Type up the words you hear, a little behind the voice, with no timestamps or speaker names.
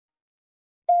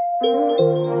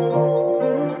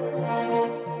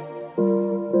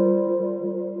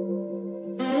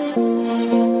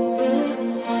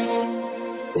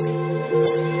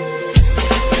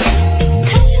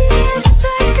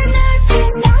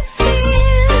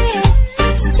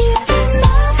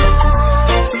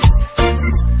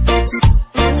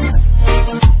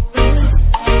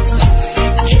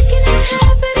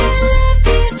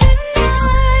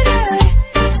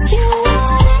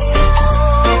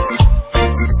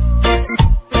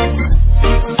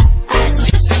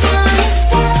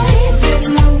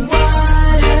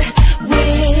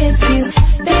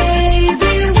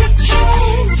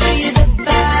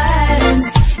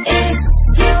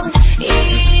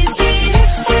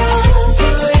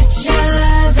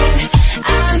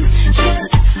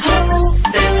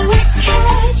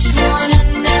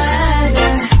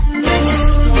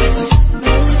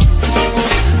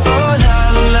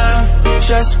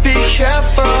Just be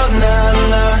careful,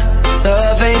 na-na.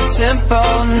 Love ain't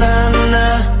simple, na-na.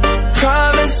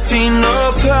 Promise me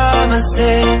no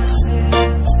promises.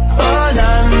 Oh,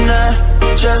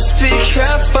 na-na. Just be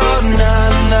careful,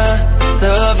 na-na.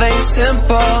 Love ain't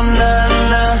simple,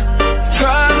 na-na.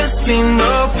 Promise me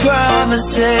no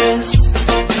promises.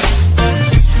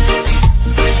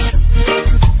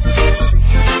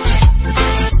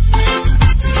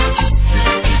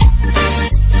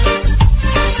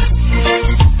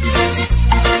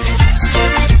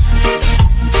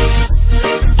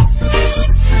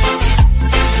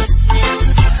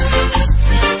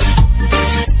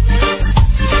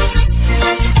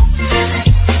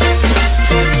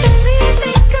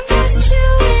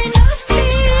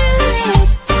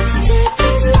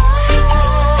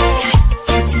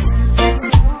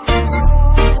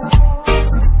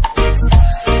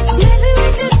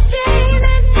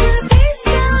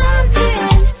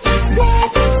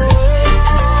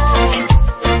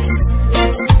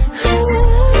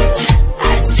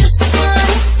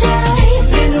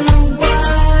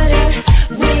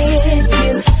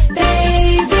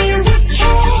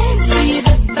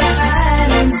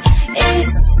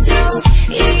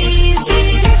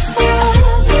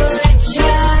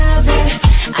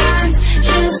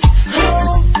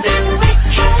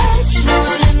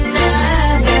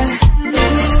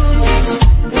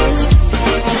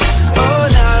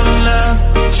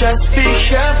 Just be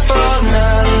careful,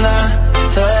 na-na.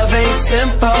 Love ain't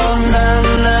simple,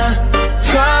 na-na.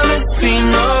 Promise me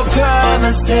no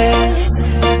promises.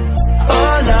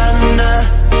 Oh,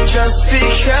 na-na. Just be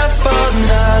careful,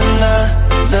 na-na.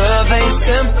 Love ain't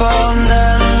simple,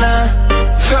 na-na.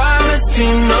 Promise me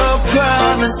no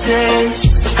promises.